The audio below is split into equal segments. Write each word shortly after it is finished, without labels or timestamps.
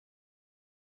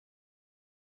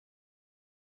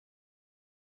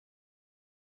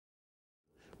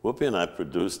Whoopi and I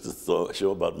produced a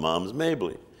show about Moms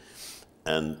Mabley.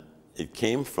 And it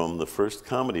came from the first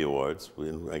Comedy Awards.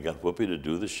 I got Whoopi to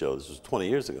do the show. This was 20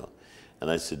 years ago. And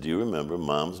I said, do you remember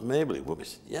Moms Mabley? Whoopi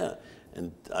said, yeah.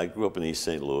 And I grew up in East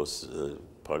St. Louis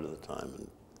part of the time. And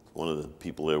one of the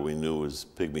people there we knew was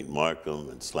Pigmeat Markham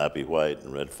and Slappy White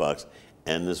and Red Fox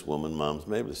and this woman, Moms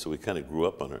Mabley. So we kind of grew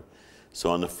up on her. So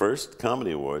on the first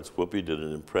Comedy Awards, Whoopi did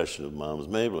an impression of Moms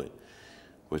Mabley,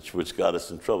 which got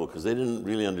us in trouble because they didn't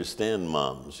really understand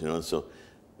moms, you know. And so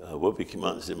Whoopi came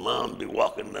out and said, Mom be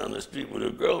walking down the street with her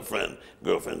girlfriend.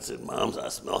 Girlfriend said, Moms, I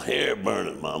smell hair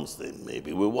burning. Mom said,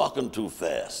 maybe we're walking too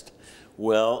fast.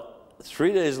 Well,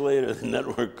 3 days later, the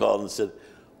network called and said,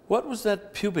 what was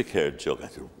that pubic hair joke? I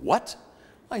said, what?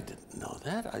 I didn't know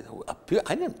that.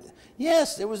 I didn't.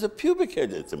 Yes, there was a pubic hair.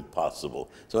 It's impossible.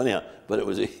 So anyhow, but it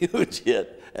was a huge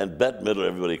hit, and Bette Midler,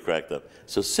 everybody cracked up.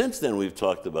 So since then, we've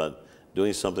talked about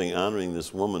doing something honoring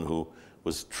this woman who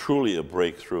was truly a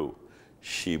breakthrough.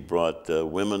 She brought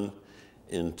women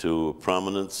into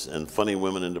prominence, and funny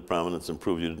women into prominence, and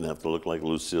proved you didn't have to look like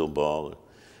Lucille Ball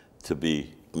to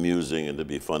be amusing and to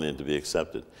be funny and to be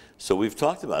accepted. So we've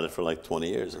talked about it for like 20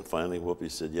 years, and finally Whoopi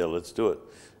said, yeah, let's do it.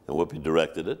 And Whoopi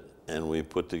directed it, and we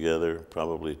put together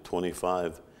probably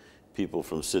 25 people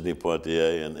from Sidney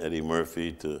Poitier and Eddie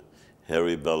Murphy to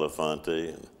Harry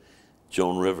Belafonte and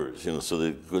Joan Rivers, you know, so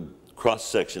the good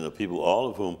cross-section of people, all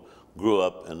of whom grew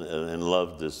up and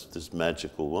loved this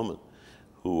magical woman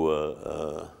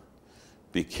who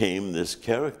became this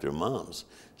character, Moms.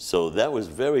 So that was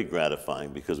very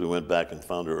gratifying because we went back and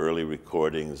found her early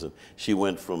recordings. And she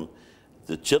went from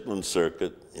the Chitlin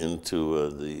circuit into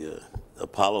the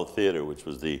Apollo Theater, which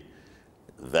was the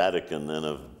Vatican then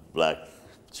of black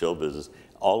show business,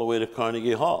 all the way to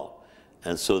Carnegie Hall.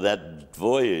 And so that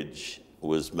voyage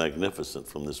was magnificent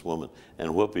from this woman. And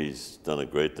Whoopi's done a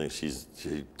great thing.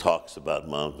 She talks about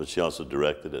moms, but she also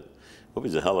directed it.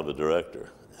 Whoopi's a hell of a director.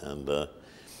 And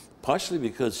partially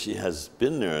because she has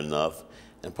been there enough,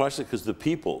 and partially because the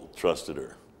people trusted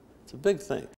her. It's a big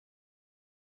thing.